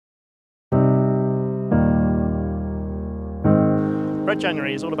Red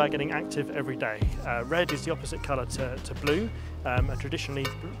January is all about getting active every day. Red is the opposite colour to blue, and traditionally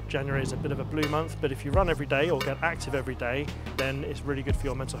January is a bit of a blue month, but if you run every day or get active every day, then it's really good for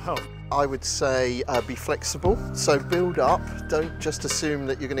your mental health. I would say be flexible, so build up, don't just assume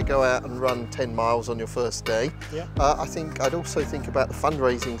that you're going to go out and run 10 miles on your first day. Yeah. I'd also think about the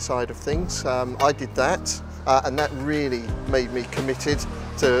fundraising side of things. I did that and that really made me committed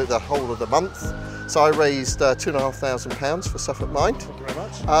to the whole of the month. So I raised £2,500 for Suffolk Mind. Thank you very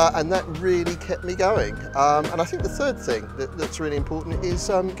much. And that really kept me going. And I think the third thing that's really important is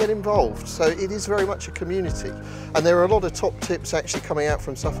get involved. So it is very much a community. And there are a lot of top tips actually coming out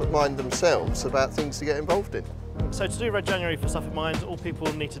from Suffolk Mind themselves about things to get involved in. So to do Red January for Suffolk Mind, all people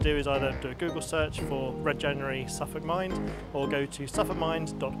need to do is either do a Google search for Red January Suffolk Mind or go to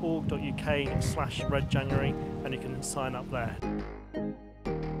suffolkmind.org.uk/Red January and you can sign up there.